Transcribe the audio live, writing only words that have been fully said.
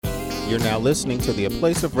You're now listening to the A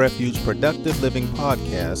Place of Refuge Productive Living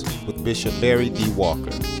podcast with Bishop Barry D.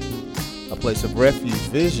 Walker. A Place of Refuge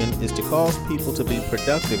vision is to cause people to be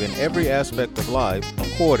productive in every aspect of life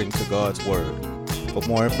according to God's Word. For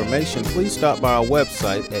more information, please stop by our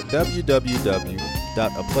website at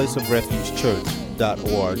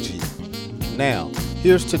www.aplaceofrefugechurch.org. Now,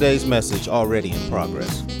 here's today's message already in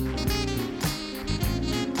progress.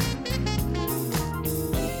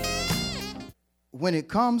 When it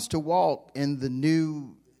comes to walk in the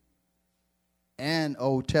New and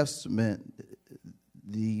Old Testament,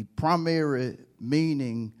 the primary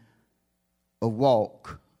meaning of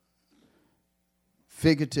walk,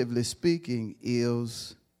 figuratively speaking,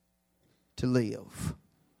 is to live.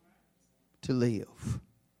 To live.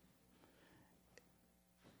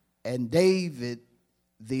 And David,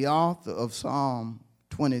 the author of Psalm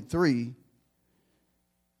 23,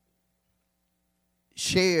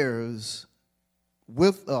 shares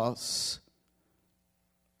with us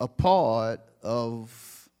a part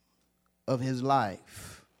of his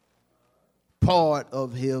life, part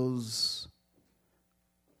of his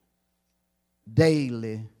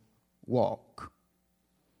daily walk.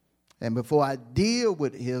 And before I deal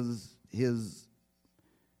with his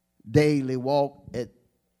daily walk at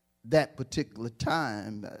that particular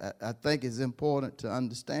time, I think it's important to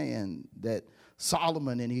understand that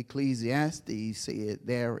Solomon in Ecclesiastes said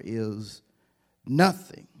there is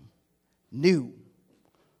nothing new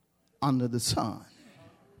under the sun.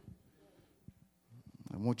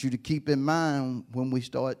 I want you to keep in mind when we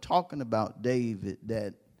start talking about David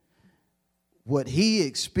that what he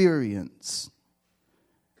experienced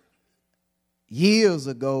years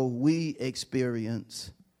ago, we experience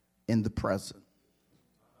in the present.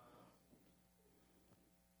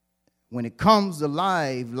 When it comes to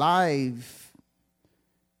life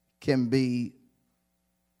can be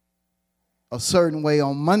a certain way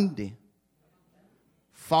on Monday,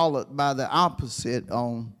 followed by the opposite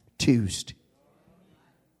on Tuesday.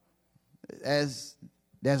 That's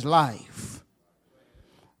life.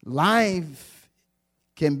 Life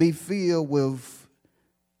can be filled with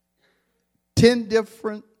 10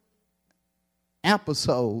 different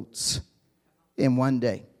episodes in one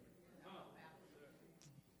day.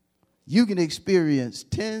 You can experience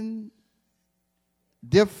 10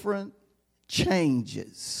 different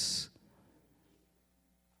changes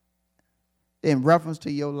in reference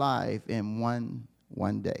to your life in one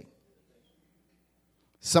day.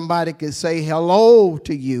 Somebody could say hello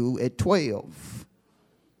to you at 12.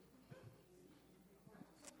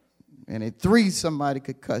 And at 3, somebody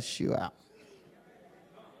could cuss you out.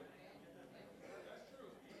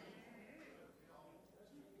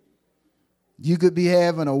 You could be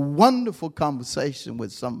having a wonderful conversation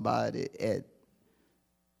with somebody at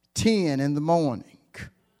 10 in the morning.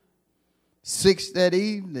 6 that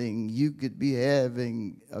evening, you could be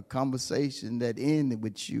having a conversation that ended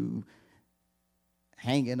with you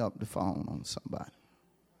hanging up the phone on somebody.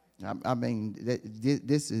 I mean,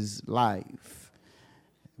 this is life.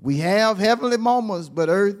 We have heavenly moments, but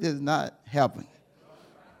earth is not heaven.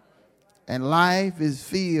 And life is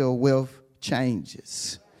filled with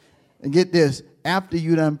changes. And get this, after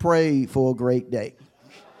you done prayed for a great day.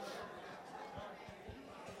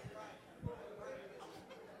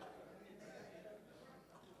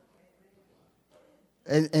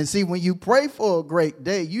 And see, when you pray for a great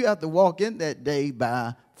day, you have to walk in that day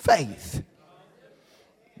by faith.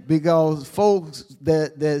 Because folks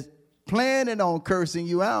that's planning on cursing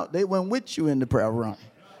you out, they weren't with you in the prayer room.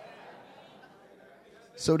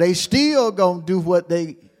 So they still going to do what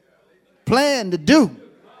they plan to do.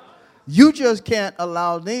 You just can't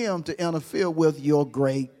allow them to interfere with your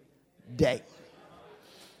great day.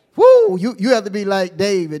 Woo! You have to be like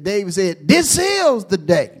David. David said, "This is the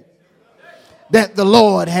day that the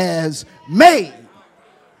Lord has made.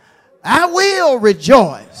 I will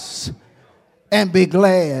rejoice and be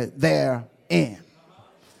glad therein."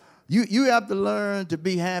 You have to learn to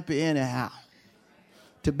be happy anyhow,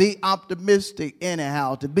 to be optimistic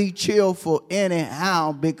anyhow, to be cheerful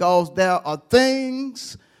anyhow, because there are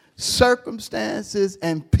things, circumstances,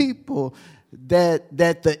 and people that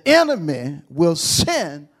the enemy will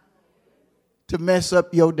send to mess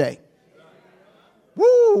up your day.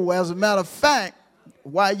 Woo! As a matter of fact,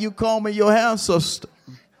 while you combing your hair, sister,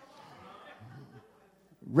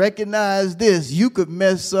 recognize this: you could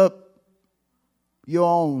mess up your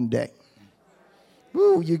own day.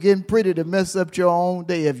 Woo! You're getting pretty to mess up your own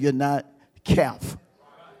day if you're not careful.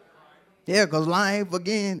 Yeah, because life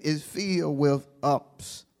again is filled with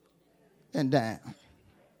ups and downs.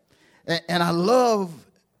 And I love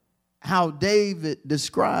how David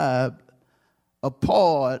described a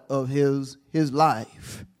part of his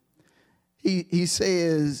life. he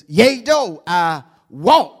says, yea, though I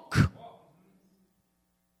walk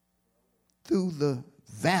through the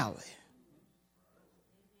valley,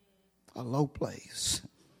 a low place.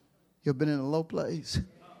 You ever been in a low place?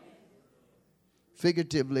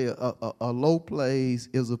 Figuratively, a low place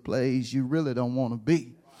is a place you really don't want to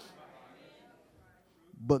be.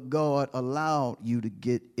 But God allowed you to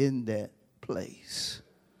get in that place.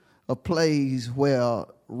 A place where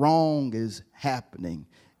wrong is happening,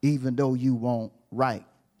 even though you want right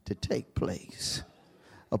to take place.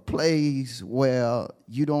 A place where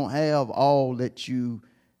you don't have all that you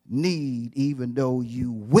need, even though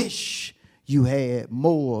you wish you had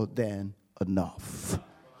more than enough.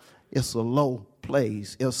 It's a low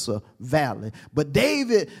place. It's a valley. But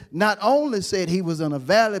David not only said he was in a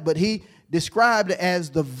valley, but he described it as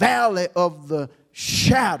the valley of the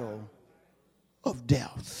shadow of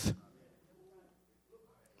death.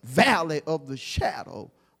 Valley of the shadow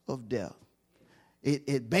of death.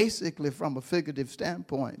 It basically, from a figurative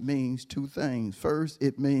standpoint, means two things. First,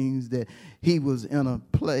 it means that he was in a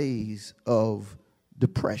place of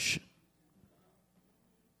depression.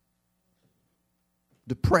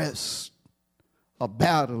 Depressed or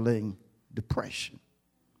battling depression.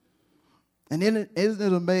 And isn't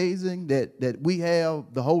it amazing that we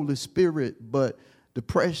have the Holy Spirit, but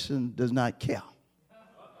depression does not care?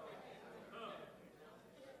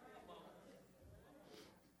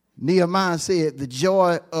 Nehemiah said, the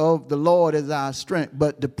joy of the Lord is our strength,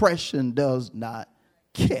 but depression does not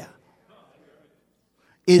care.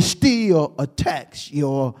 It still attacks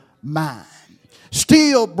your mind.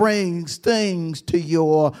 Still brings things to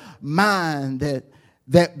your mind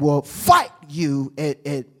that will fight you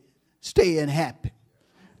at staying happy.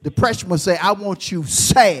 Depression will say, I want you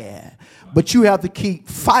sad. But you have to keep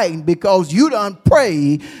fighting because you done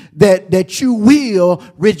pray that you will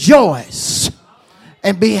rejoice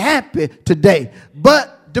and be happy today.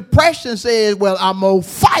 But depression says, well, I'm going to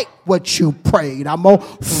fight what you prayed. I'm going to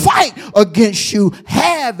fight against you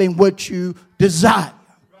having what you desire.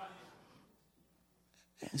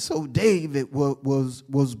 And so David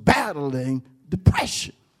was battling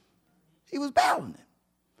depression. He was battling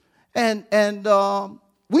it. And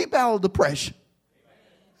we battle depression.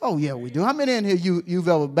 Oh, yeah, we do. How many in here you've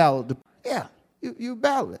ever battled depression? Yeah, you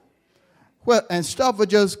battle it. Well, and stuff will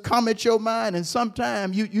just come at your mind, and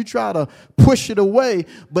sometimes you try to push it away,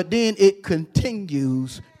 but then it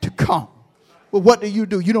continues to come. Well, what do? You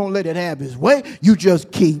don't let it have its way. You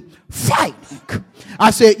just keep fighting. I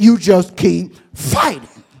said you just keep fighting.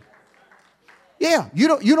 Yeah, you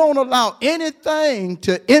don't allow anything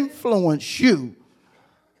to influence you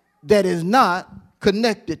that is not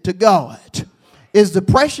connected to God. Is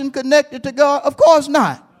depression connected to God? Of course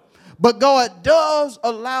not. But God does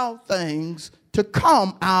allow things to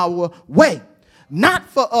come our way. Not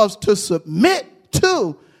for us to submit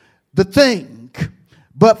to the thing,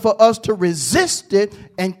 but for us to resist it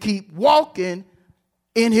and keep walking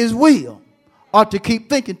in his will. Or to keep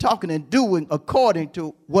thinking, talking, and doing according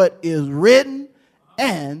to what is written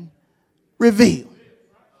and revealed.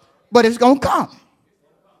 But it's going to come.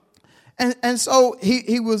 And so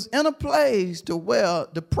he was in a place to where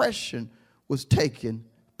depression was taking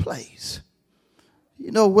place.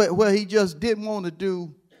 You know, where he just didn't want to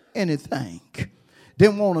do anything.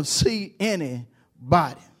 Didn't want to see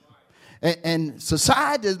anybody. And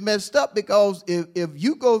society is messed up because if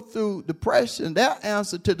you go through depression, their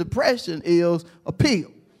answer to depression is a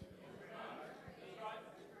pill.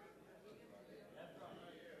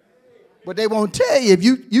 But they won't tell you, if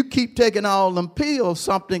you keep taking all them pills,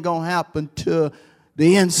 something going to happen to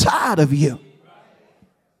the inside of you.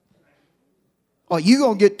 Or you're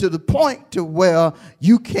going to get to the point to where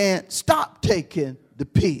you can't stop taking the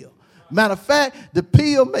pill. Matter of fact, the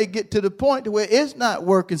pill may get to the point to where it's not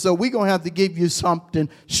working, so we're going to have to give you something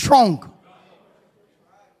stronger.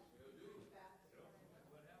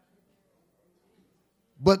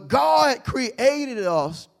 But God created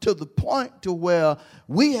us to the point to where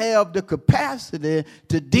we have the capacity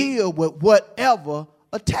to deal with whatever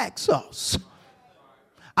attacks us.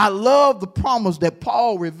 I love the promise that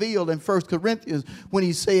Paul revealed in 1 Corinthians when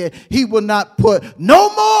he said he will not put no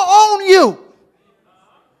more on you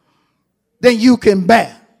than you can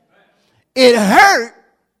bear. It hurt,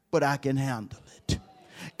 but I can handle it.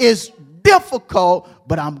 It's difficult,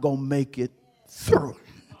 but I'm going to make it through.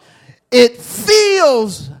 It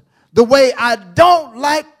feels the way I don't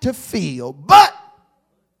like to feel, but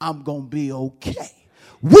I'm going to be okay.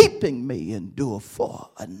 Weeping may endure for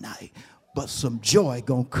a night, but some joy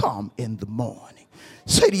going to come in the morning.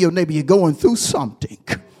 Say to your neighbor, you're going through something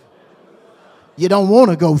you don't want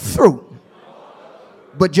to go through,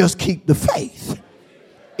 but just keep the faith.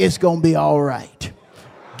 it's going to be all right.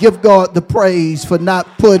 Give God the praise for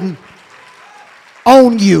not putting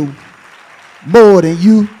on you more than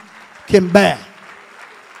you can bear.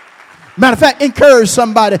 Matter of fact, encourage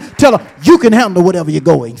somebody. Tell them you can handle whatever you're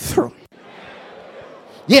going through.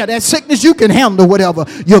 Yeah, that sickness, you can handle whatever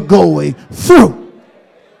you're going through.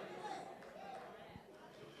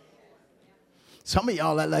 Some of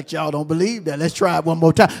y'all act like y'all don't believe that. Let's try it one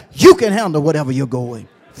more time. You can handle whatever you're going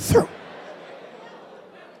through.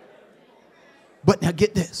 But now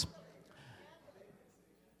get this.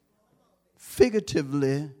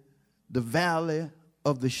 Figuratively, the valley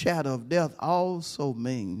of the shadow of death also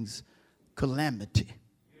means calamity.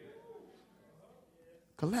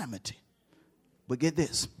 Calamity. But get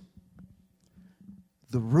this.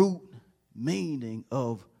 The root meaning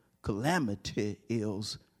of calamity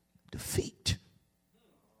is defeat.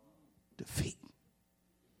 Defeat.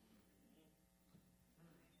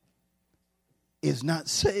 It's not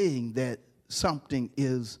saying that something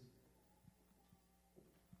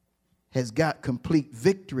has got complete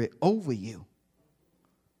victory over you,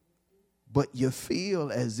 but you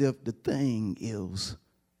feel as if the thing is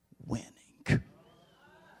winning.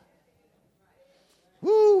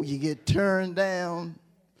 Woo, you get turned down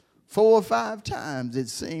 4 or 5 times. It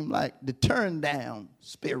seems like the turn down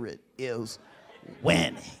spirit is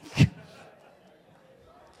winning.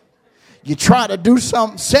 You try to do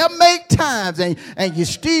something 7, 8 times and you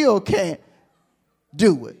still can't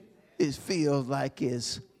do it. It feels like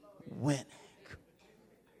it's winning.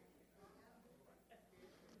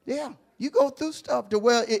 Yeah, you go through stuff to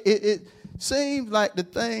where it seems like the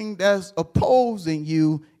thing that's opposing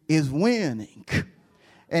you is winning.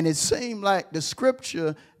 And it seems like the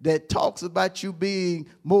scripture that talks about you being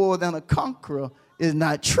more than a conqueror is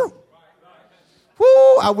not true.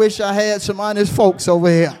 Woo, I wish I had some honest folks over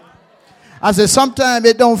here. I said, sometimes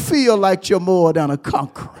it don't feel like you're more than a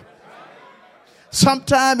conqueror.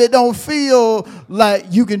 Sometimes it don't feel like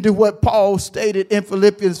you can do what Paul stated in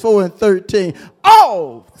Philippians 4 and 13.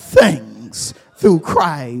 All things through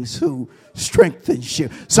Christ who strengthens you.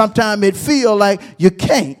 Sometimes it feel like you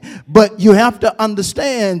can't, but you have to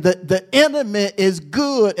understand that the enemy is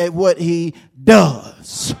good at what he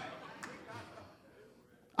does.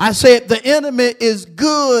 I said the enemy is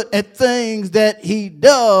good at things that he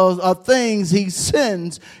does or things he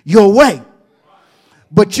sends your way.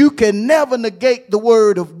 But you can never negate the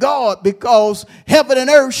word of God, because heaven and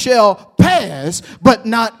earth shall pass, but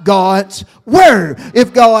not God's word.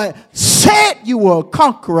 If God said you were a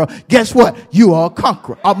conqueror, guess what? You are a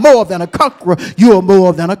conqueror. Or more than a conqueror, you are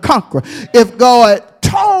more than a conqueror. If God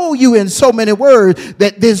told you in so many words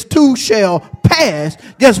that this too shall pass,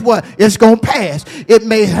 guess what? It's going to pass. It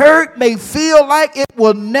may hurt, may feel like it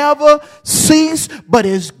will never cease, but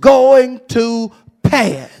it's going to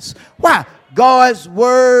pass. Why? God's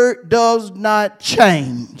word does not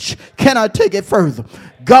change. Can I take it further?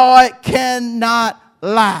 God cannot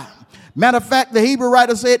lie. Matter of fact, the Hebrew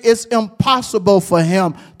writer said it's impossible for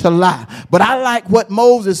him to lie. But I like what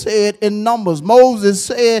Moses said in Numbers. Moses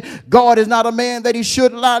said, God is not a man that he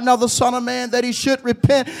should lie, nor the son of man that he should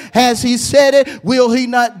repent. Has he said it? Will he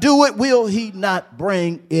not do it? Will he not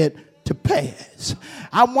bring it to pass?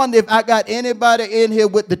 I wonder if I got anybody in here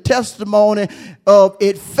with the testimony of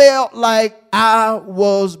it felt like I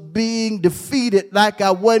was being defeated, like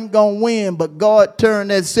I wasn't going to win, but God turned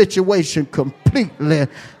that situation completely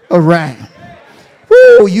around.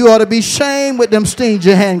 Woo, you ought to be ashamed with them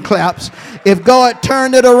stingy hand claps. If God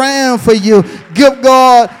turned it around for you, give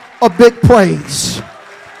God a big praise.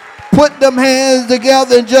 Put them hands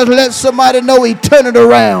together and just let somebody know he turned it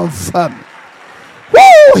around for me.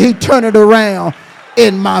 Woo, he turned it around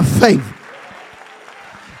in my favor.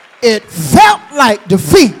 It felt like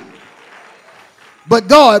defeat, but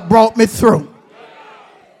God brought me through.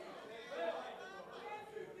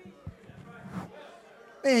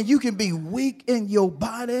 Man, you can be weak in your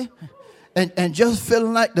body and just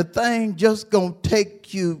feeling like the thing just gonna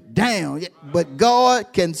take you down. But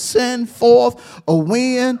God can send forth a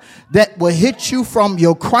wind that will hit you from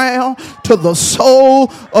your crown to the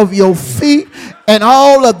sole of your feet, and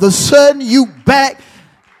all of a sudden you back.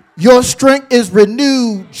 Your strength is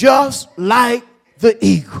renewed just like the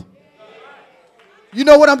eagle. You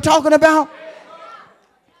know what I'm talking about?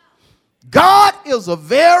 God is a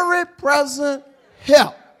very present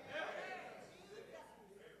help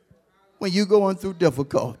when you're going through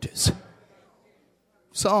difficulties.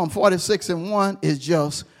 Psalm 46 and 1 is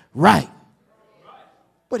just right.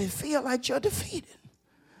 But it feels like you're defeated.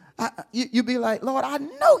 You be like, Lord, I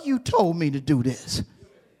know you told me to do this.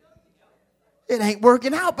 It ain't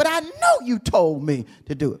working out, but I know you told me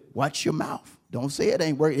to do it. Watch your mouth. Don't say it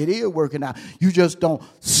ain't working. It is working out. You just don't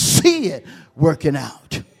see it working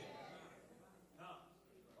out.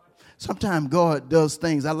 Sometimes God does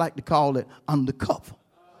things, I like to call it undercover.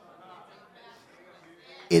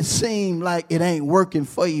 It seems like it ain't working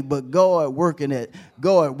for you, but God working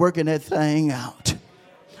that thing out.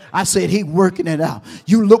 I said he working it out.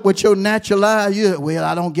 You look with your natural eye. Well,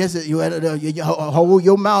 I don't guess it. You hold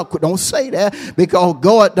your mouth. Don't say that, because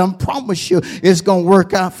God done promised you it's going to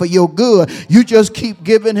work out for your good. You just keep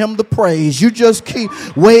giving him the praise. You just keep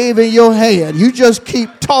waving your hand. You just keep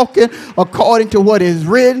talking according to what is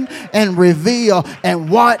written and revealed, and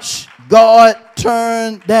watch God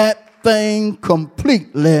turn that thing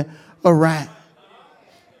completely around.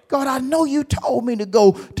 God, I know you told me to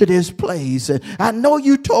go to this place. And I know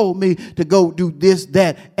you told me to go do this,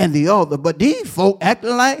 that, and the other. But these folk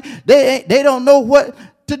acting like they don't know what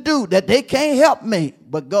to do, that they can't help me.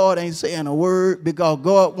 But God ain't saying a word, because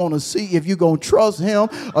God want to see if you're going to trust him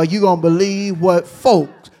or you're going to believe what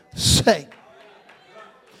folks say.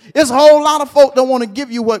 It's a whole lot of folk don't want to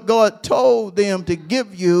give you what God told them to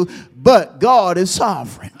give you, but God is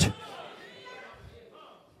sovereign.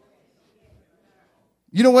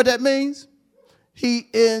 You know what that means? He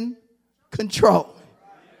in control.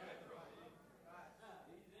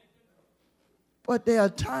 But there are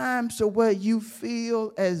times to where you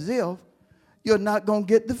feel as if you're not going to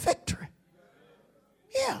get the victory.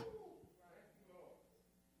 Yeah.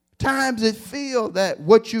 Times it feels that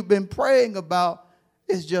what you've been praying about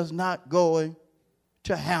is just not going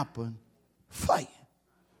to happen for you.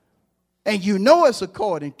 And you know it's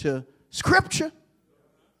according to Scripture.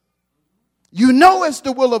 You know it's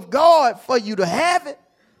the will of God for you to have it.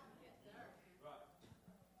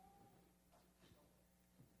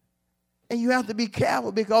 And you have to be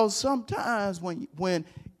careful, because sometimes when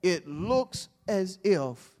it looks as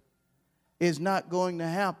if it's not going to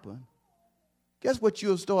happen, guess what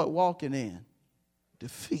you'll start walking in?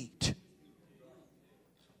 Defeat.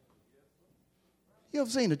 You ever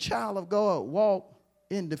seen a child of God walk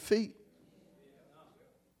in defeat?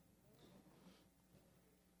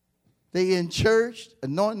 They in church,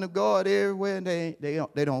 anointing of God everywhere, and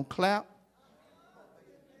they don't clap.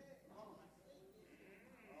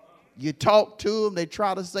 You talk to them, they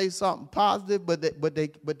try to say something positive, but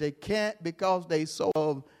they can't, because they so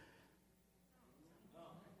of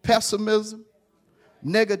pessimism,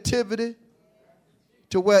 negativity,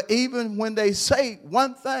 to where even when they say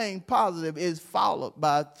one thing positive is followed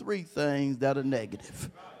by 3 things that are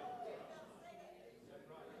negative.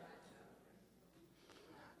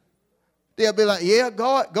 They'll be like, yeah,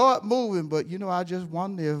 God moving, but I just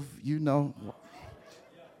wonder if,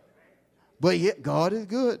 But yet God is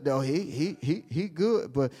good, though. He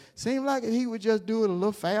good. But seems like if he would just do it a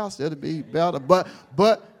little faster, it'd be better.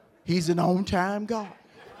 But he's an on-time God.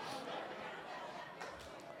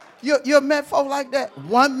 You met folk like that.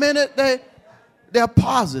 1 minute they're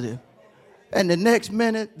positive, and the next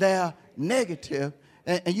minute they're negative.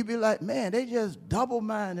 And you be like, man, they just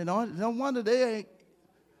double-minded. No wonder they ain't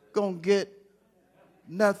going to get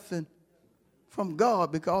nothing from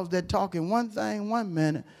God, because they're talking one thing 1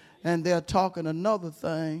 minute and they're talking another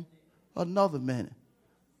thing another minute.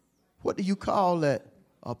 What do you call that?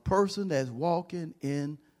 A person that's walking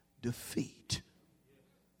in defeat.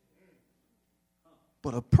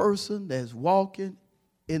 But a person that's walking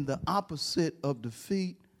in the opposite of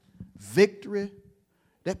defeat, victory,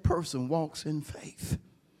 that person walks in faith.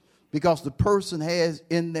 Because the person has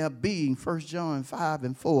in their being, 1 John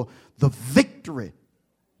 5:4, the victory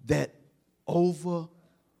that overcomes.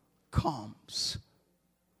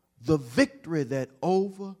 The victory that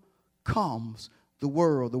overcomes the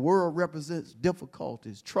world. The world represents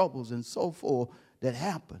difficulties, troubles, and so forth that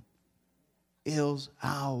happen. Is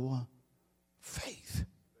our faith.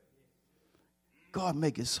 God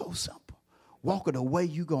make it so simple. Walking the way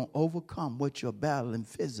you're going to overcome what you're battling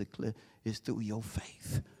physically is through your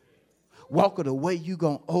faith. Walking the way you're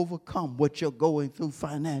going to overcome what you're going through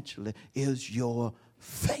financially is your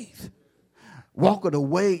faith. Walking the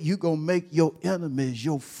way you're going to make your enemies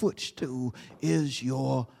your footstool is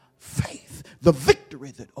your faith. The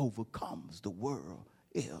victory that overcomes the world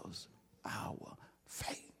is our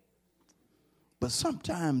faith. But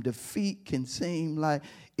sometimes defeat can seem like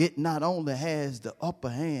it not only has the upper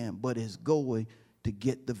hand, but it's going to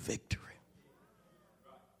get the victory.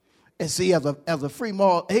 And see, as a free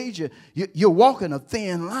moral agent, you're walking a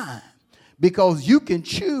thin line, because you can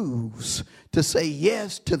choose to say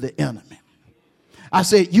yes to the enemy. I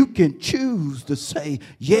said you can choose to say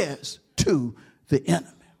yes to the enemy.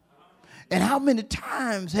 And how many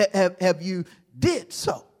times have you did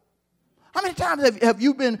so? How many times have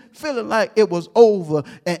you been feeling like it was over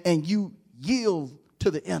and you yield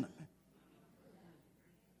to the enemy.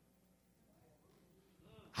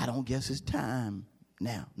 I don't guess it's time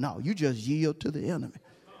now. No, you just yield to the enemy.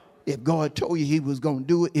 If God told you he was going to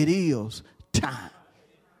do it, it is time.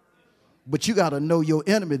 But you got to know your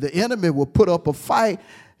enemy. The enemy will put up a fight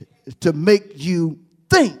to make you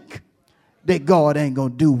think that God ain't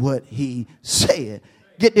going to do what he said.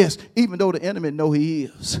 Get this, even though the enemy know he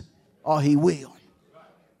is, or he will.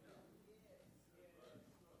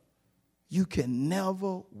 You can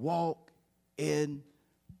never walk in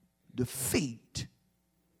defeat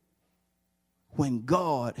when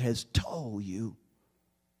God has told you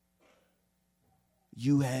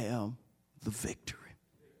you have the victory.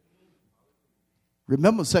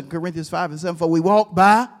 Remember 2 Corinthians 5:7, for we walk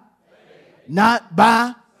by, not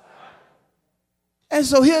by. And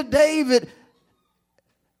so here David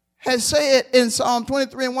has said in Psalm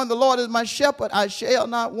 23:1, the Lord is my shepherd, I shall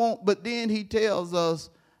not want. But then he tells us,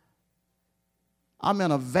 I'm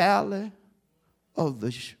in a valley of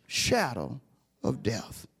the shadow of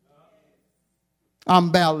death.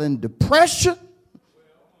 I'm battling depression,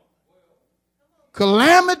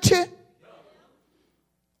 calamity,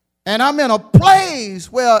 and I'm in a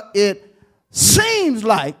place where it seems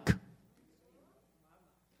like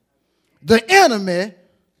the enemy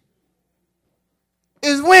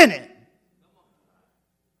is winning.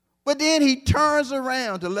 But then he turns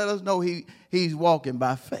around to let us know he's walking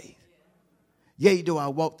by faith. Yea, though I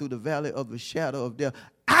walk through the valley of the shadow of death,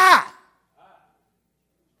 I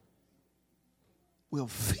will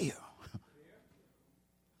fear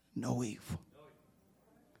no evil.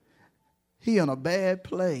 He in a bad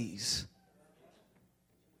place,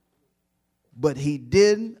 but he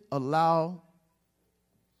didn't allow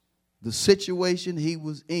the situation he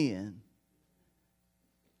was in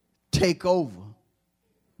take over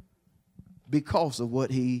because of what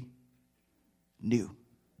he knew.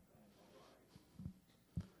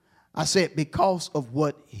 I said because of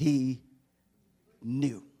what he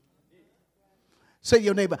knew. Say to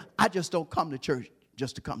your neighbor, I just don't come to church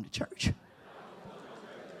just to come to church.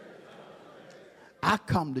 I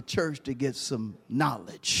come to church to get some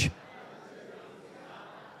knowledge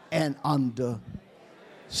and understanding.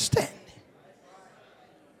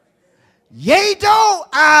 Yea, though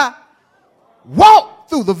I walk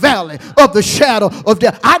through the valley of the shadow of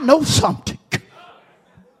death, I know something.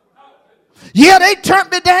 Yeah, they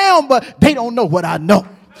turned me down, but they don't know what I know.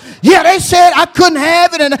 Yeah, they said I couldn't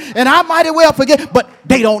have it, and I might as well forget, but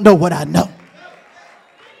they don't know what I know.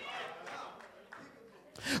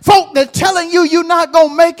 Folk that telling you you're not going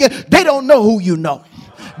to make it, they don't know who you know.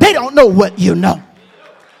 They don't know what you know.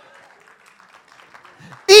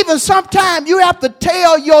 Even sometimes you have to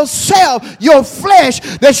tell yourself, your flesh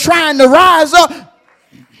that's trying to rise up,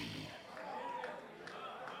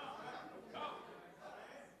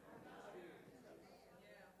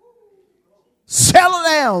 settle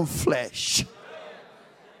down, flesh.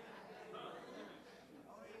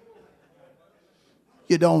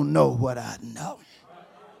 You don't know what I know.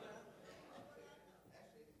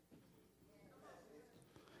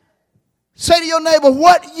 Say to your neighbor,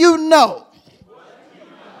 what you know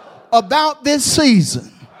about this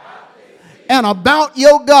season and about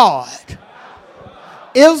your God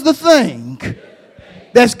is the thing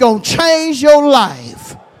that's going to change your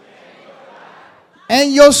life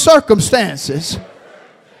and your circumstances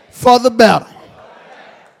for the better.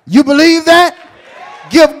 You believe that?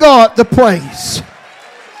 Give God the praise.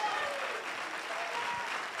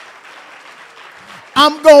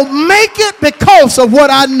 I'm going to make it because of what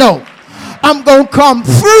I know. I'm going to come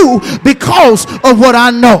through because of what I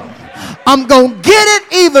know. I'm going to get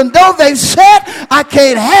it even though they said I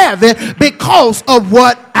can't have it because of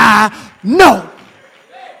what I know.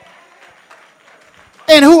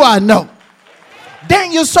 And who I know.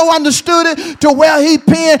 Daniel so understood it to where he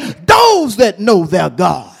penned, those that know their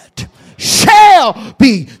God shall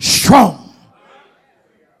be strong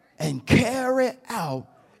and carry out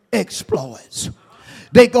exploits.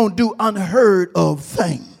 They're going to do unheard of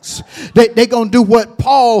things. They're going to do what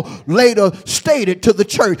Paul later stated to the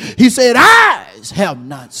church. He said, eyes have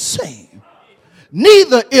not seen,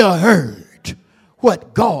 neither ear heard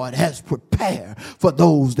what God has prepared for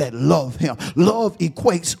those that love him. Love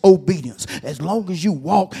equates obedience. As long as you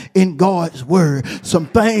walk in God's word, some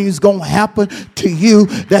things gonna happen to you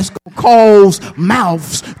that's gonna cause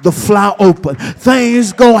mouths to fly open.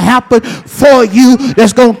 Things gonna happen for you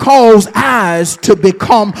that's gonna cause eyes to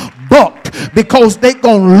become bucked, because they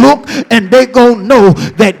gonna look and they gonna know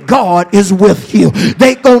that God is with you.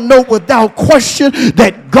 They gonna know without question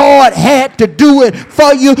that God had to do it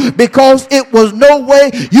for you, because it was no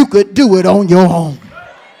way you could do it on your own.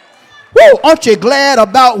 Woo, aren't you glad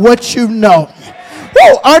about what you know?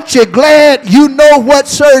 Woo, aren't you glad you know what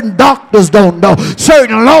certain doctors don't know,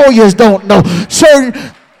 certain lawyers don't know, certain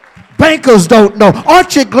bankers don't know?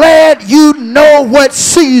 Aren't you glad you know what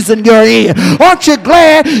season you're in? Aren't you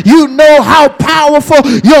glad you know how powerful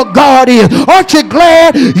your God is? Aren't you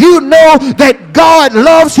glad you know that God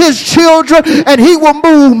loves his children and he will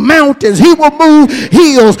move mountains, he will move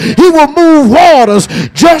hills, he will move waters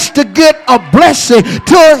just to get a blessing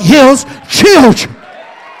to his children?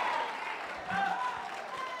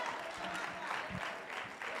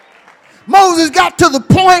 Moses got to the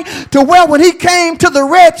point to where when he came to the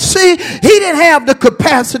Red Sea, he didn't have the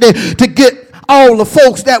capacity to get all the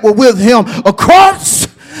folks that were with him across.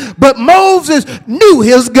 But Moses knew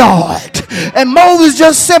his God. And Moses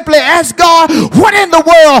just simply asked God, what in the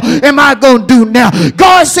world am I going to do now?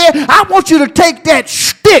 God said, I want you to take that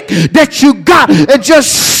stick that you got and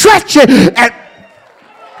just stretch it and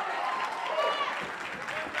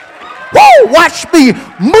watch me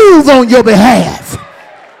move on your behalf.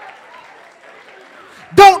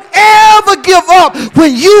 Don't ever give up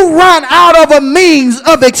when you run out of a means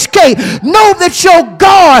of escape. Know that your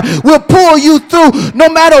God will pull you through no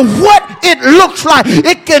matter what it looks like.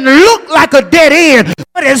 It can look like a dead end,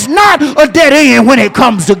 but it's not a dead end when it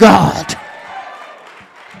comes to God.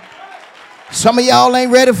 Some of y'all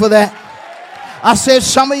ain't ready for that. I said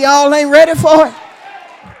some of y'all ain't ready for it.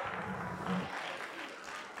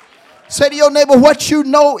 Say to your neighbor, what you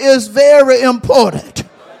know is very important.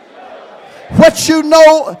 What you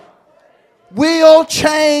know will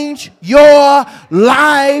change your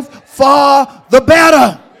life for the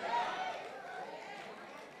better.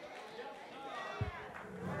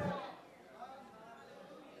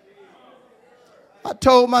 I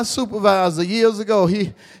told my supervisor years ago,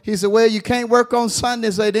 he said, well, you can't work on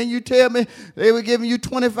Sundays. I said, then you tell me they were giving you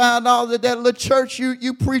 $25 at that little church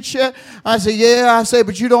you preach at. I said, yeah. I said,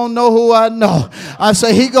 but you don't know who I know. I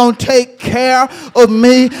said, he going to take care of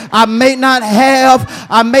me. I may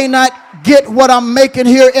not get what I'm making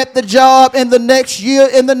here at the job in the next year,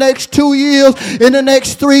 in the next 2 years, in the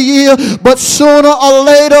next 3 years. But sooner or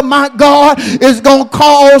later, my God is going to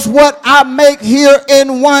cause what I make here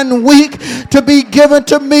in 1 week to be given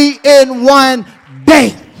to me in 1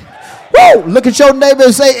 day. Woo! Look at your neighbor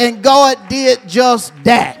and say, and God did just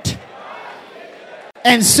that.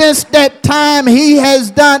 And since that time, he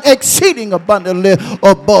has done exceeding abundantly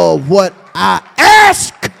above what I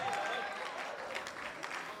ask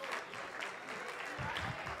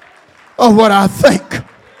or what I think.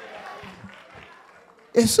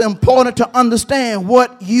 It's important to understand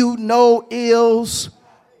what you know is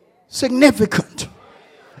significant.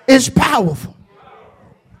 It's powerful.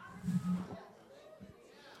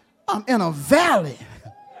 I'm in a valley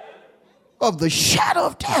of the shadow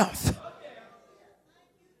of death,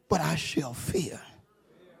 but I shall fear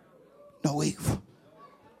no evil.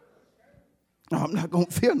 No, I'm not going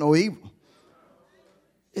to fear no evil.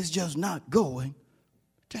 It's just not going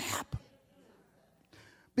to happen.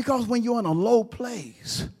 Because when you're in a low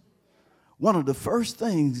place, one of the first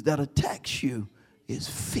things that attacks you is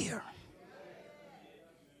fear.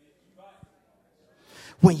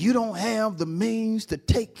 When you don't have the means to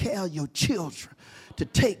take care of your children, to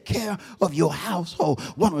take care of your household,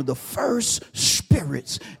 one of the first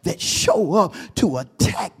spirits that show up to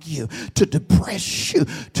attack you, to depress you,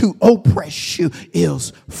 to oppress you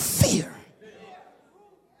is fear.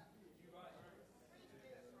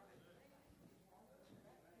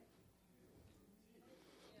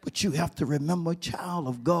 But you have to remember, child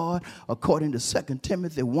of God, according to 2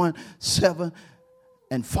 Timothy 1:7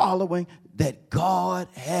 and following, that God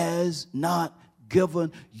has not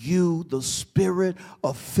given you the spirit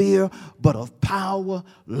of fear, but of power,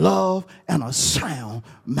 love, and a sound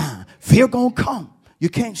mind. Fear gonna come. You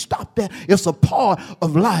can't stop that. It's a part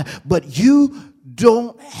of life. But you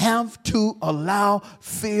don't have to allow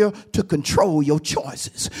fear to control your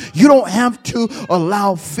choices. You don't have to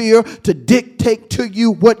allow fear to dictate to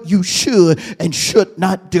you what you should and should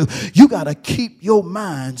not do. You got to keep your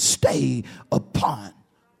mind stayed upon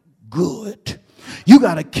good. You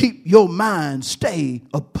got to keep your mind stayed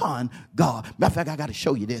upon God. Matter of fact, I got to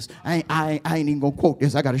show you this. I ain't even going to quote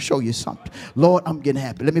this. I got to show you something. Lord, I'm getting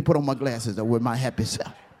happy. Let me put on my glasses with my happy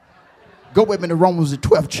self. Go with me to Romans the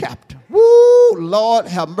 12th chapter. Woo, Lord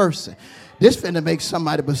have mercy. This finna make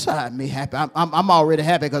somebody beside me happy. I'm already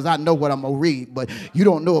happy because I know what I'm going to read, but you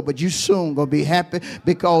don't know it, but you soon going to be happy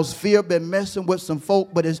because fear been messing with some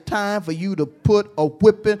folk, but it's time for you to put a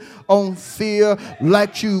whipping on fear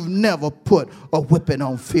like you've never put a whipping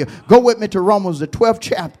on fear. Go with me to Romans the 12th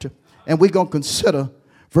chapter, and we're going to consider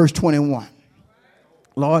verse 21.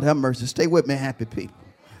 Lord have mercy. Stay with me, happy people.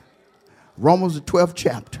 Romans the 12th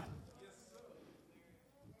chapter.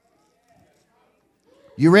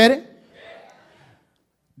 You ready?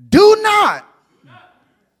 Do not,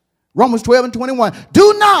 Romans 12 and 21,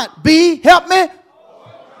 do not be, help me,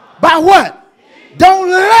 by what? Don't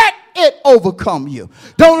let it overcome you.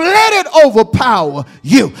 Don't let it overpower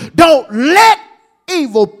you. Don't let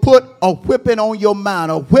evil put a whipping on your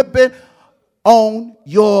mind, a whipping on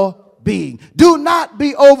your being. Do not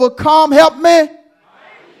be overcome, help me,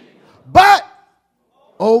 but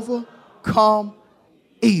overcome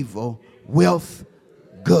evil with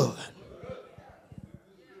good.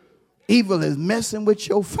 Evil is messing with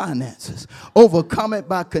your finances. Overcome it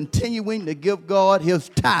by continuing to give God his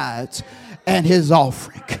tithes and his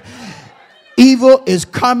offering. Evil is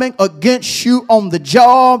coming against you on the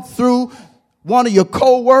job through one of your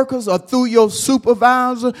co-workers or through your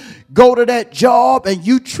supervisor. Go to that job and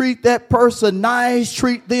you treat that person nice,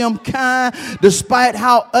 treat them kind, despite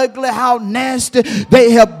how ugly, how nasty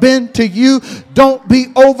they have been to you. Don't be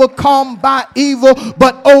overcome by evil,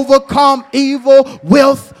 but overcome evil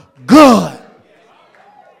with good.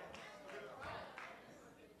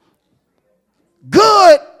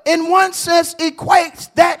 Good, in one sense,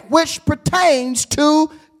 equates that which pertains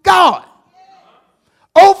to God.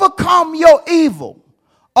 Overcome your evil,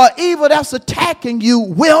 or evil that's attacking you,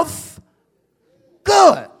 with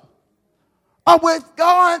good, or with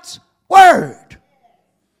God's word,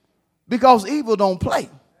 because evil don't play.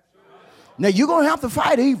 Now you're going to have to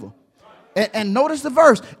fight evil, and notice the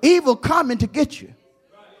verse: evil coming to get you.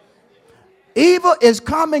 Evil is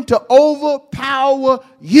coming to overpower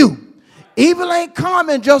you. Evil ain't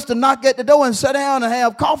coming just to knock at the door and sit down and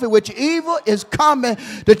have coffee with you. Evil is coming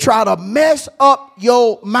to try to mess up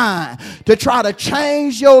your mind, to try to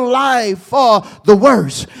change your life for the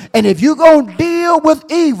worse. And if you're going to deal with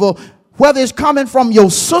evil, whether it's coming from your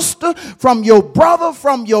sister, from your brother,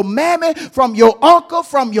 from your mammy, from your uncle,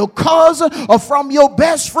 from your cousin, or from your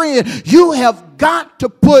best friend, you have got to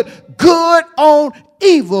put good on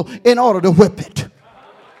evil in order to whip it.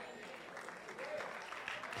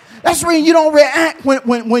 That's when you don't react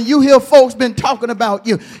when you hear folks been talking about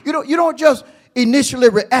you. You don't just initially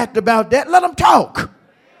react about that. Let them talk.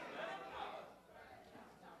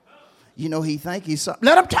 You know, he think he's something.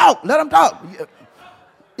 Let him talk. Let him talk.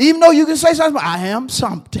 Even though you can say something, I am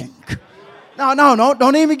something. No.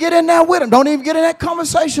 Don't even get in there with him. Don't even get in that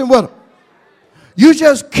conversation with him. You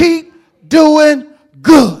just keep doing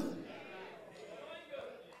good.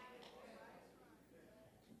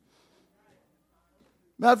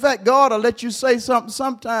 Matter of fact, God will let you say something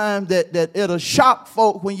sometime that it'll shock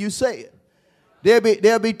folk when you say it.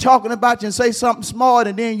 They'll be talking about you and say something smart,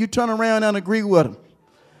 and then you turn around and agree with them.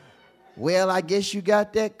 Well, I guess you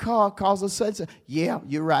got that car cause of such. Yeah,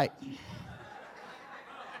 you're right.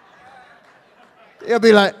 They'll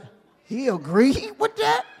be like, he agreed with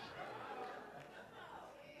that?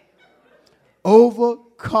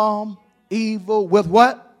 Overcome evil with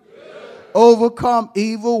what? Good. Overcome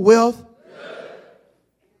evil with good.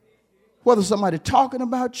 Whether somebody talking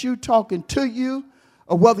about you, talking to you,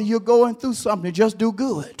 or whether you're going through something, just do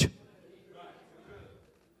good.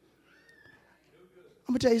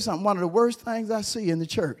 I'm going to tell you something. One of the worst things I see in the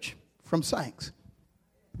church from saints.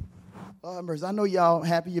 I know y'all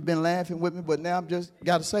happy you've been laughing with me, but now I'm just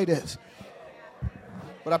got to say this.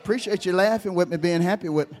 But I appreciate you laughing with me, being happy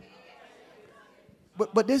with me.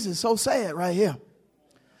 But this is so sad right here.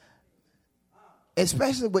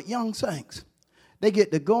 Especially with young saints. They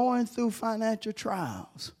get to going through financial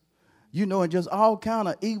trials. You know, and just all kind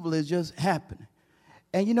of evil is just happening.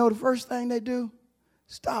 And you know the first thing they do?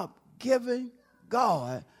 Stop giving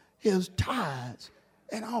God his tithes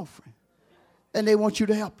and offering. And they want you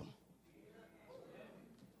to help them.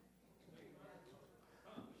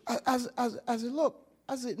 I said, look,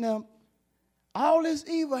 now, all this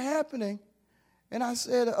evil happening, and I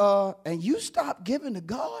said, and you stop giving to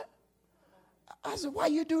God? I said, why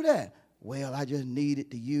you do that? Well, I just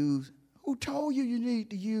needed to use. Who told you need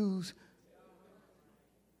to use?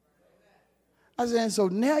 I said, and so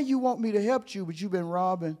now you want me to help you, but you've been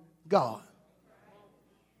robbing God.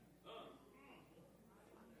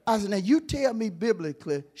 I said, now you tell me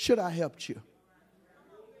biblically, should I help you?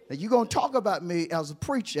 Now you're going to talk about me as a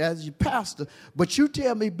preacher, as your pastor, but you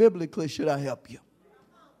tell me biblically, should I help you?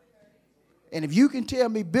 And if you can tell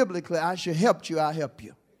me biblically I should help you, I'll help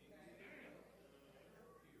you.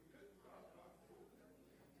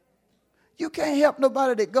 You can't help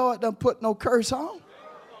nobody that God done put no curse on.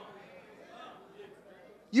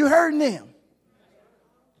 You hurting them.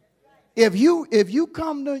 If you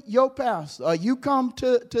come to your pastor or you come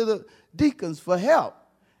to the deacons for help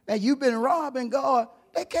and you've been robbing God,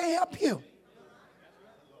 they can't help you.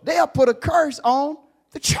 they'll put a curse on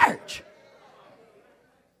the church.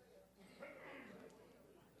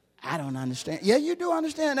 I don't understand. Yeah, you do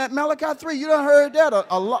understand that. Malachi 3, you done heard that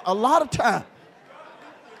a lot of time.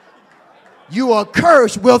 You are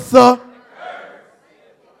cursed with the...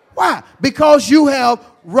 Why? Because you have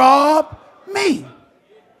robbed me.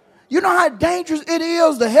 You know how dangerous it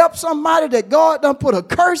is to help somebody that God done put a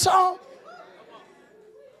curse on?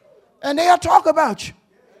 And they'll talk about you.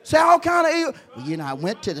 Say all kind of evil. Well, you know, I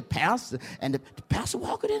went to the pastor, and the Pastor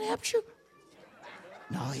Walker didn't help you?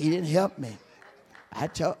 No, he didn't help me.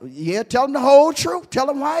 Tell him the whole truth. Tell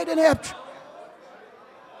him why he didn't help you.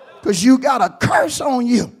 Because you got a curse on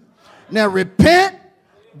you. Now repent,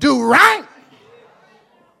 do right.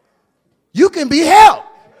 You can be helped.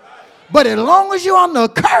 But as long as you're under a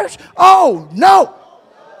curse, oh no.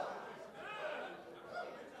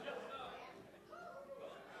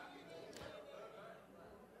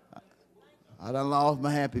 I done lost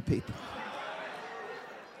my happy people.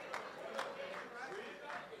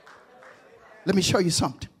 Let me show you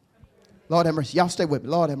something. Lord have mercy. Y'all stay with me.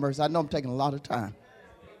 Lord have mercy. I know I'm taking a lot of time.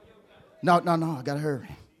 No. I got to hurry.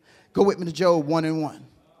 Go with me to Job 1:1.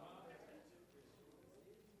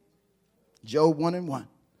 Job 1:1.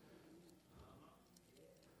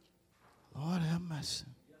 Lord have mercy.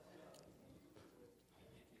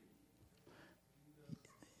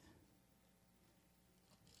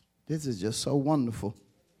 This is just so wonderful.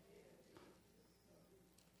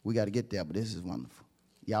 We got to get there, but this is wonderful.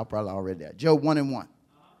 Y'all probably already there. Job 1:1.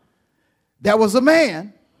 There was a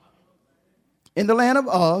man in the land of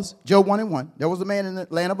Uz. Job 1:1. There was a man in the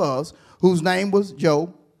land of Uz whose name was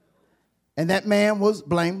Job. And that man was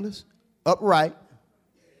blameless, upright,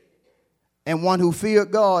 and one who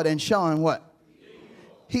feared God and shunned what?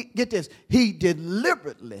 Get this. He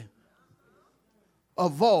deliberately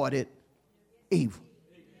avoided evil.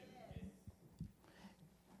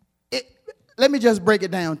 Let me just break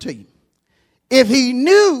it down to you. If he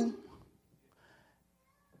knew,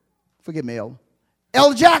 forgive me,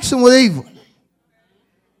 L. Jackson was evil,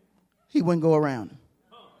 he wouldn't go around him.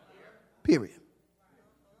 Period.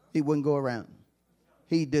 He wouldn't go around him.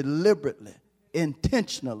 He deliberately,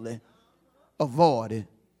 intentionally avoided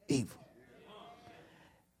evil.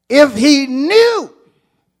 If he knew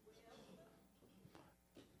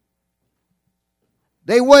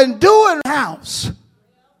they wasn't doing house,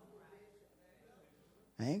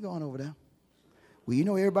 I ain't going over there. Well, you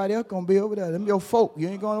know everybody else going to be over there. Them your folk. You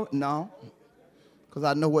ain't going over? No. Because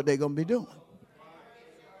I know what they're going to be doing.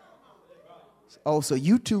 Oh, so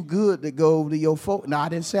you too good to go to your folk. No, I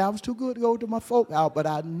didn't say I was too good to go to my folk out, but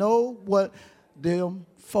I know what them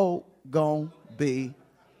folk going to be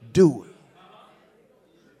doing.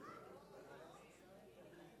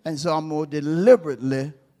 And so I'm going to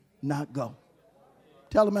deliberately not go.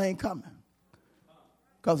 Tell them I ain't coming.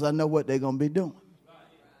 Because I know what they're going to be doing.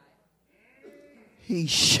 He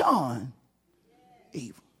shunned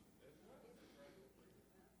evil.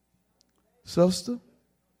 Sister,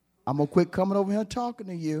 I'm going to quit coming over here talking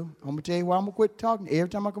to you. I'm going to tell you why I'm going to quit talking. Every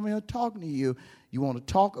time I come in here talking to you, you want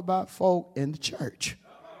to talk about folk in the church.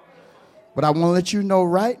 But I want to let you know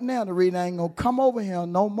right now, the reason I ain't going to come over here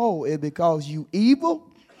no more is because you evil.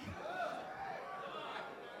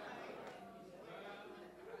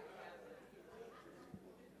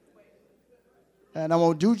 And I'm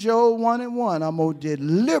going to do Job 1:1. I'm going to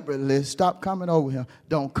deliberately stop coming over here.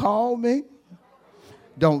 Don't call me.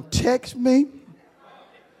 Don't text me.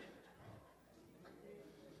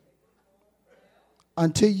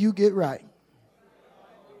 Until you get right.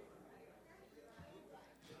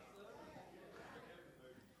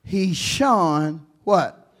 He shunned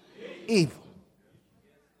what? Evil.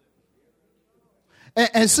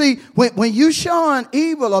 And see, when you shun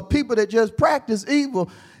evil or people that just practice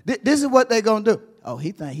evil, this is what they're going to do. Oh,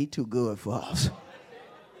 he think he too good for us.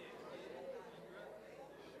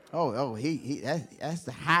 That's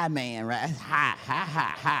the high man, right? That's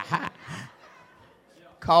high.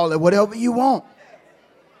 Call it whatever you want.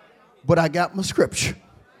 But I got my scripture.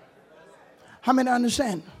 How many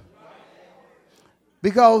understand?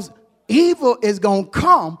 Because evil is going to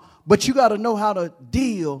come, but you got to know how to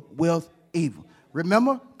deal with evil.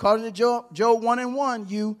 Remember, according to Job 1:1,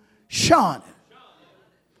 you shun it.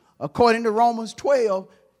 According to Romans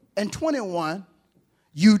 12:21,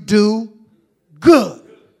 you do good.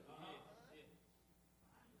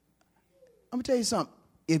 I'm going to tell you something.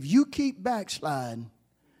 If you keep backsliding,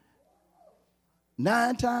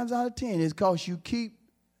 9 times out of 10, it's because you keep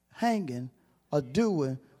hanging or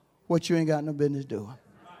doing what you ain't got no business doing,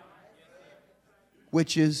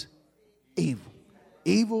 which is evil.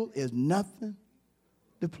 Evil is nothing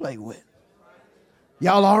to play with.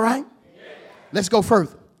 Y'all all right? Let's go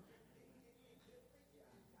further.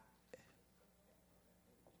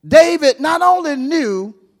 David not only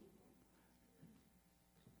knew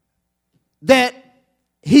that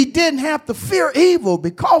he didn't have to fear evil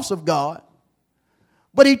because of God,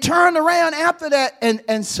 but he turned around after that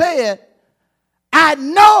and said, I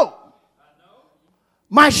know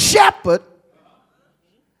my shepherd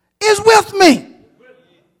is with me.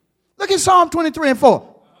 Look at Psalm 23 and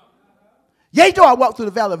 4. Yea, though I walk through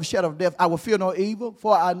the valley of the shadow of death, I will fear no evil,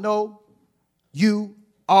 for I know you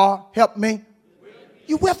are, help me,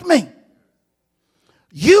 you with me.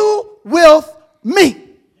 You with me.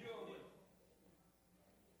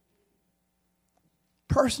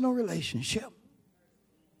 Personal relationship.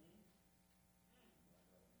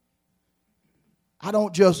 I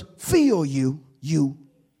don't just feel you, you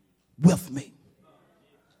with me.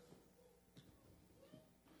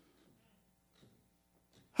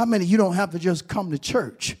 How many of you don't have to just come to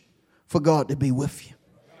church for God to be with you?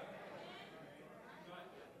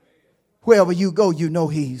 Wherever you go, you know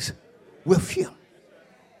he's with you.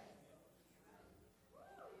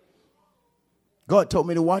 God told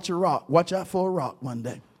me to watch a rock. Watch out for a rock one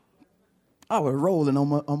day. I was rolling on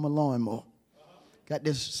my lawnmower. Got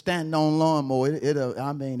this standing on lawnmower.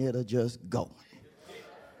 It'll just go.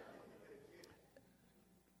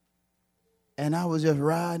 And I was just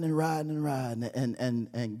riding.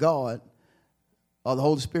 And God, or the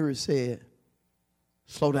Holy Spirit said,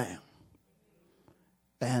 slow down.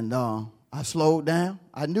 And I slowed down.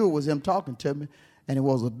 I knew it was him talking to me. And it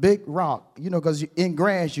was a big rock. You know, because in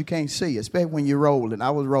grass you can't see, especially when you're rolling.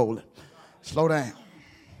 I was rolling. Slow down.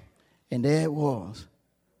 And there it was,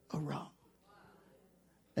 a rock.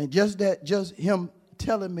 And just him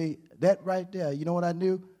telling me that right there, you know what I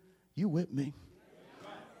knew? You with me.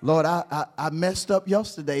 Lord, I messed up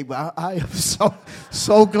yesterday, but I am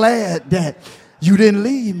so glad that you didn't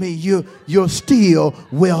leave me. You're still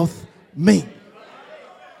with me.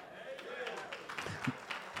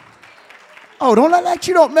 Oh, don't let like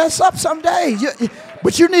you don't mess up some days.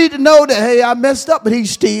 But you need to know that, hey, I messed up, but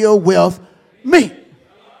he's still with me.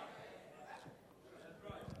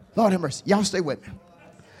 Lord have mercy. Y'all stay with me.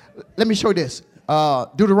 Let me show you this.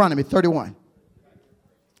 Deuteronomy 31.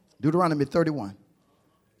 Deuteronomy 31.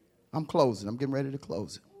 I'm closing. I'm getting ready to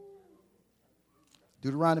close it.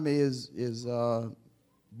 Deuteronomy is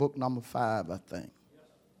book number 5, I think.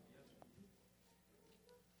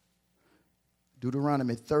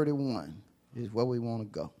 Deuteronomy 31 is where we want to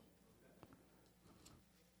go.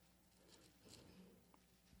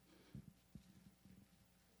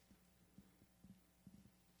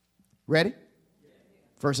 Ready?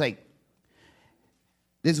 Verse 8.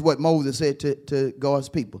 This is what Moses said to God's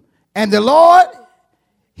people. And the Lord,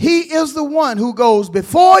 he is the one who goes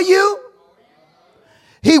before you.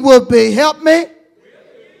 He will be, help me.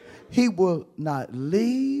 He will not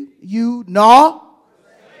leave you nor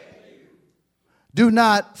do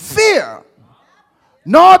not fear,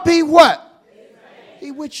 nor be what?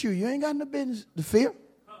 He with you. You ain't got no business to fear.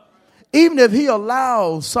 Even if he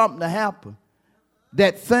allows something to happen,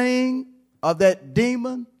 that thing or that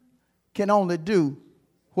demon can only do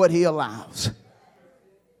what he allows.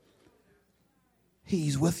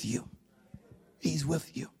 He's with you. He's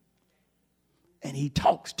with you. And he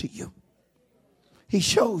talks to you. He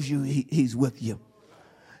shows you he's with you.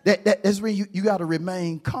 That's when you got to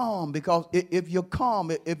remain calm, because if you're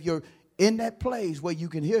calm, if you're in that place where you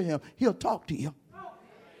can hear him, he'll talk to you.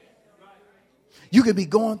 You can be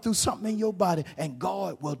going through something in your body and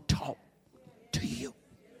God will talk to you.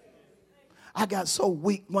 I got so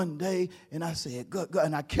weak one day and I said, good,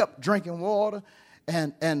 and I kept drinking water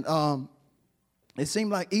and it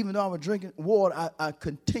seemed like even though I was drinking water, I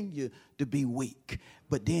continued to be weak.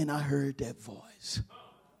 But then I heard that voice.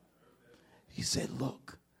 He said,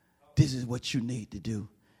 look, this is what you need to do.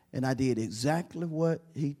 And I did exactly what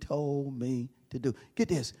he told me to do. Get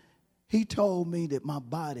this. He told me that my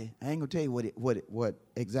body, I ain't going to tell you what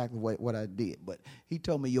exactly I did, but he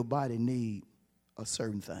told me your body need a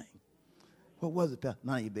certain thing. What was it?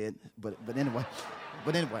 None of your business, but anyway.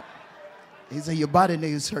 He said your body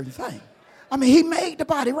needs a certain thing. I mean, he made the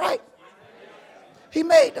body, right? He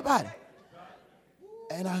made the body.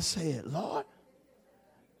 And I said, Lord,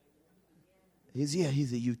 he said,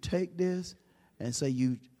 you take this and say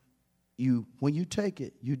you when you take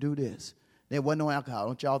it, you do this. There wasn't no alcohol.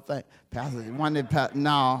 Don't y'all think, Pastor,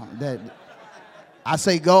 no, that I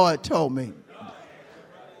say God told me.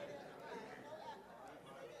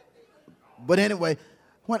 But anyway,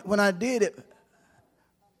 when I did it,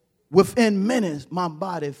 within minutes, my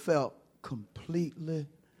body felt completely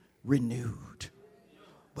renewed.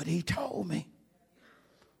 But he told me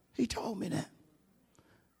that.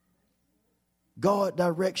 God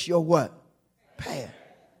directs your what? Path.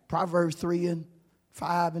 Proverbs 3 and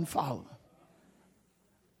 5 and following.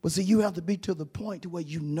 But see, you have to be to the point to where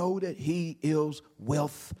you know that he is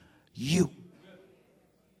with you.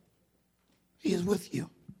 He is with you.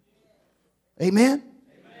 Amen?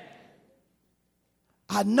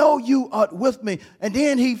 I know you are with me. And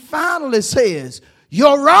then he finally says,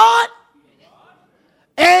 your rod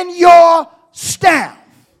and your staff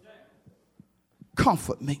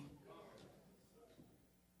comfort me.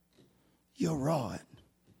 Your rod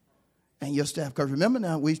and your staff. Because remember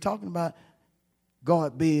now, we're talking about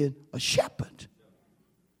God being a shepherd.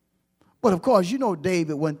 But of course, you know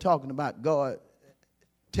David wasn't talking about God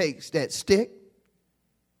takes that stick.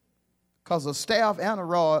 Because a staff and a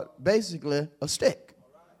rod, basically a stick.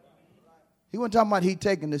 He wasn't talking about he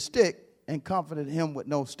taking the stick and comforted him with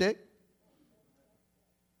no stick.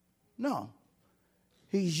 No.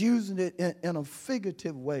 He's using it in a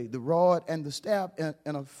figurative way. The rod and the staff in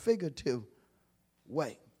a figurative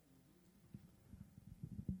way.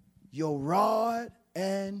 Your rod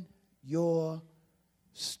and your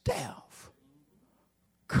staff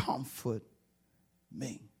comfort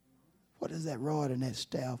me. What does that rod and that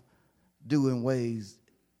staff do in ways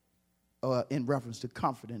in reference to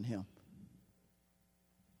comforting him?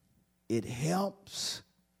 It helps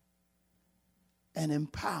and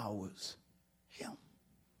empowers him.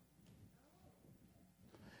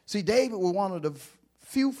 See, David was one of the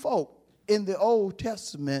few folk in the Old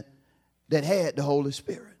Testament that had the Holy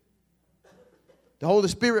Spirit. The Holy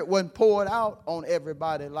Spirit wasn't poured out on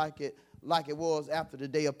everybody like it was after the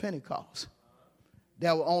day of Pentecost.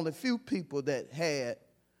 There were only few people that had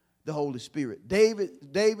the Holy Spirit.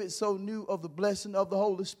 David so knew of the blessing of the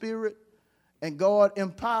Holy Spirit and God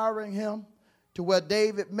empowering him to where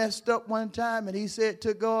David messed up one time and he said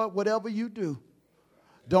to God, whatever you do,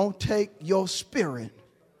 don't take your spirit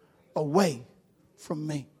away from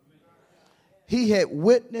me. He had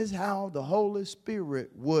witnessed how the Holy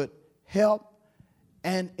Spirit would help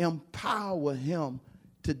and empower him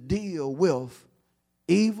to deal with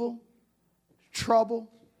evil, trouble,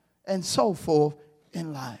 and so forth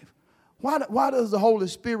in life. Why does the Holy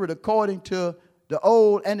Spirit, according to the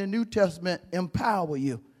Old and the New Testament, empower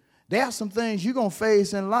you? There are some things you're going to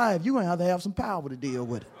face in life. You're going to have some power to deal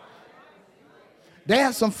with it. There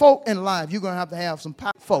are some folk in life you're going to have some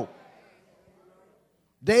power. Folk.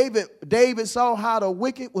 David saw how the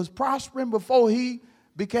wicked was prospering before he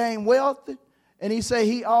became wealthy. And he said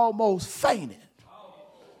he almost fainted.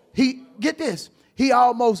 Get this, he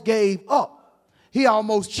almost gave up. He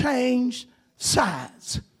almost changed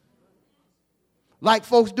sides. Like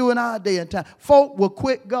folks do in our day and time. Folk will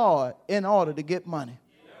quit God in order to get money.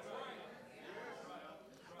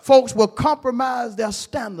 Folks will compromise their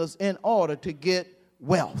standards in order to get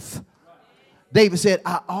wealth. David said,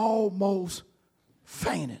 I almost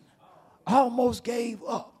fainted. Almost gave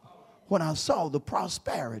up when I saw the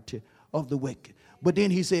prosperity of the wicked. But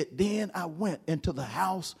then he said, then I went into the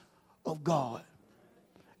house of God.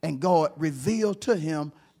 And God revealed to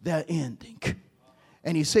him their ending.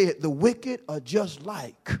 And he said, the wicked are just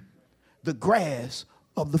like the grass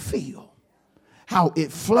of the field. How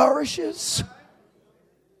it flourishes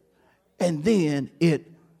and then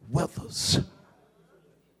it withers.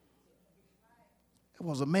 There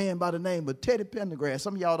was a man by the name of Teddy Pendergrass.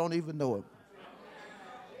 Some of y'all don't even know him.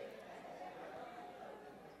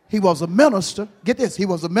 He was a minister. Get this, he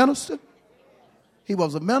was a minister. He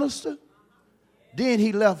was a minister. Then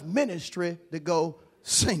he left ministry to go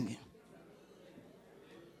singing.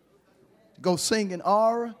 Go sing in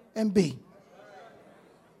R&B.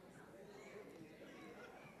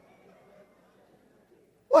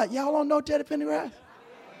 What, y'all don't know Teddy Pendergrass?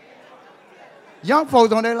 Young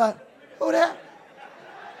folks on there like, who that?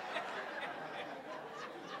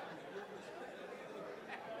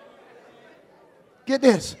 Get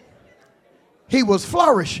this. He was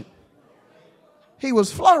flourishing. He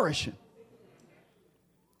was flourishing.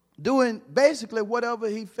 Doing basically whatever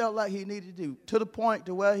he felt like he needed to do, to the point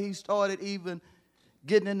to where he started even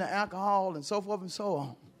getting into alcohol and so forth and so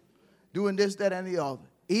on. Doing this, that, and the other.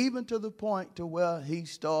 Even to the point to where he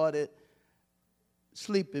started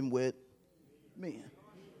sleeping with men.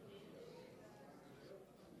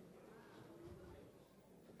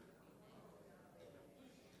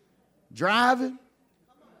 Driving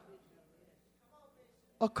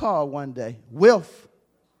a car one day with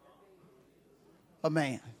a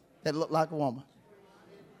man that looked like a woman.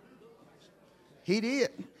 He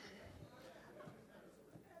did.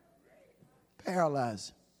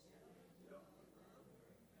 Paralyzed.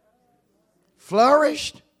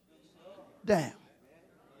 Flourished down.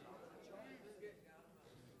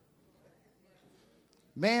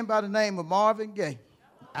 Man by the name of Marvin Gaye.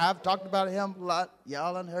 I've talked about him a lot.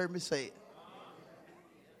 Y'all done heard me say it.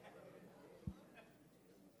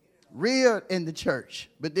 reared in the church,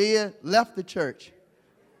 but then left the church.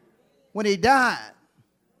 When he died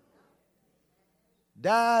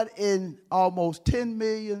in almost $10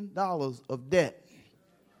 million of debt.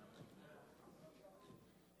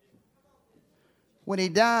 When he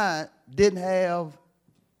died, didn't have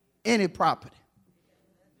any property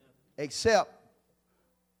except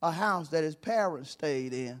a house that his parents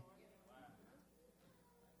stayed in.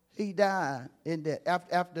 He died in debt.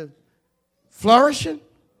 After flourishing,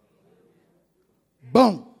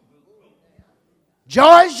 boom.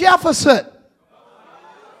 George Jefferson.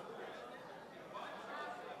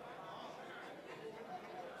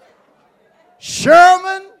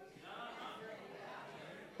 Sherman.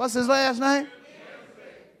 What's his last name?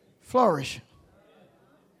 Flourishing.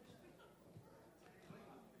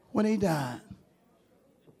 When he died,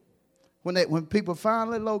 when people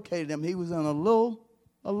finally located him, he was in a little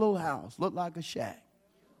house, looked like a shack.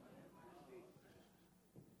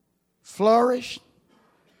 Flourished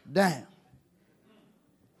down.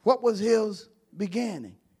 What was his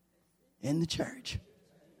beginning? In the church.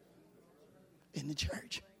 In the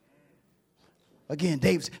church. Again,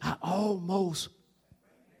 David said, I almost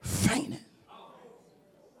fainted.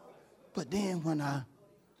 But then when I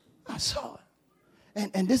saw it.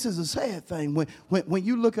 And this is a sad thing. When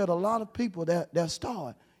you look at a lot of people that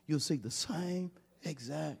start, you'll see the same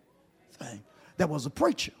exact thing. There was a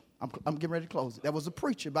preacher. I'm getting ready to close it. There was a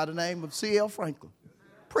preacher by the name of C.L. Franklin.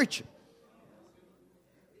 Preacher.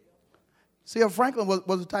 C.L. Franklin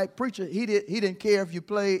was a type preacher. He didn't care if you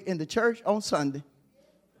played in the church on Sunday.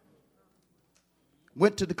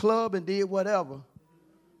 Went to the club and did whatever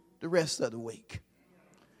the rest of the week.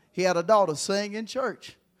 He had a daughter sing in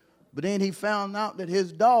church. But then he found out that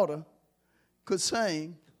his daughter could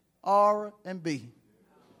sing R and B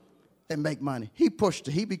and make money. He pushed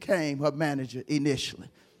her. He became her manager initially.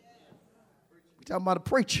 We're talking about a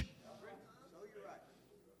preacher.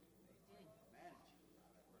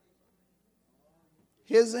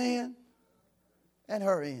 His end and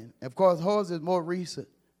her end. Of course, hers is more recent.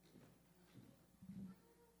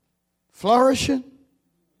 Flourishing,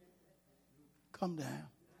 come down.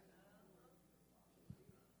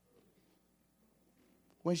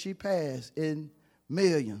 When she passed in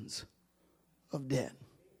millions of debt.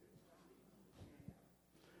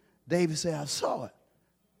 David said, I saw it.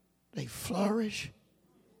 They flourish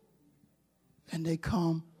and they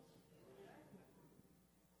come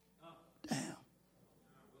down.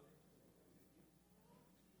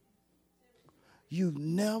 You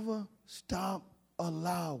never stop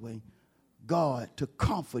allowing God to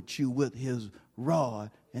comfort you with his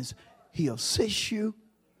rod. And he assists you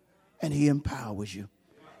and he empowers you.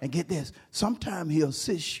 And get this, sometimes he'll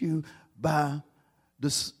assist you by the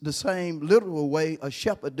same literal way a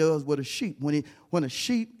shepherd does with a sheep. When a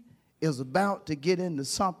sheep is about to get into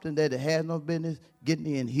something that it has no business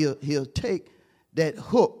getting in, he'll take that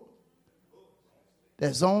hook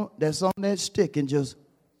that's on that stick and just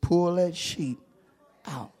pull that sheep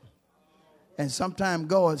out. And sometimes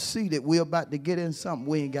God see that we're about to get in something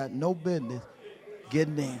we ain't got no business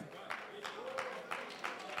getting in.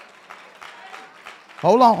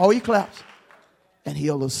 Hold on, he claps. And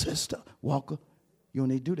he'll assist her. Walker, you don't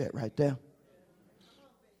need to do that right there.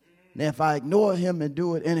 Now, if I ignore him and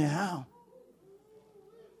do it anyhow,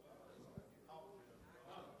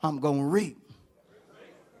 I'm going to reap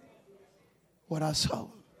what I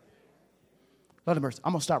sow. Lord of mercy.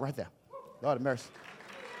 I'm going to stop right there. Lord of mercy.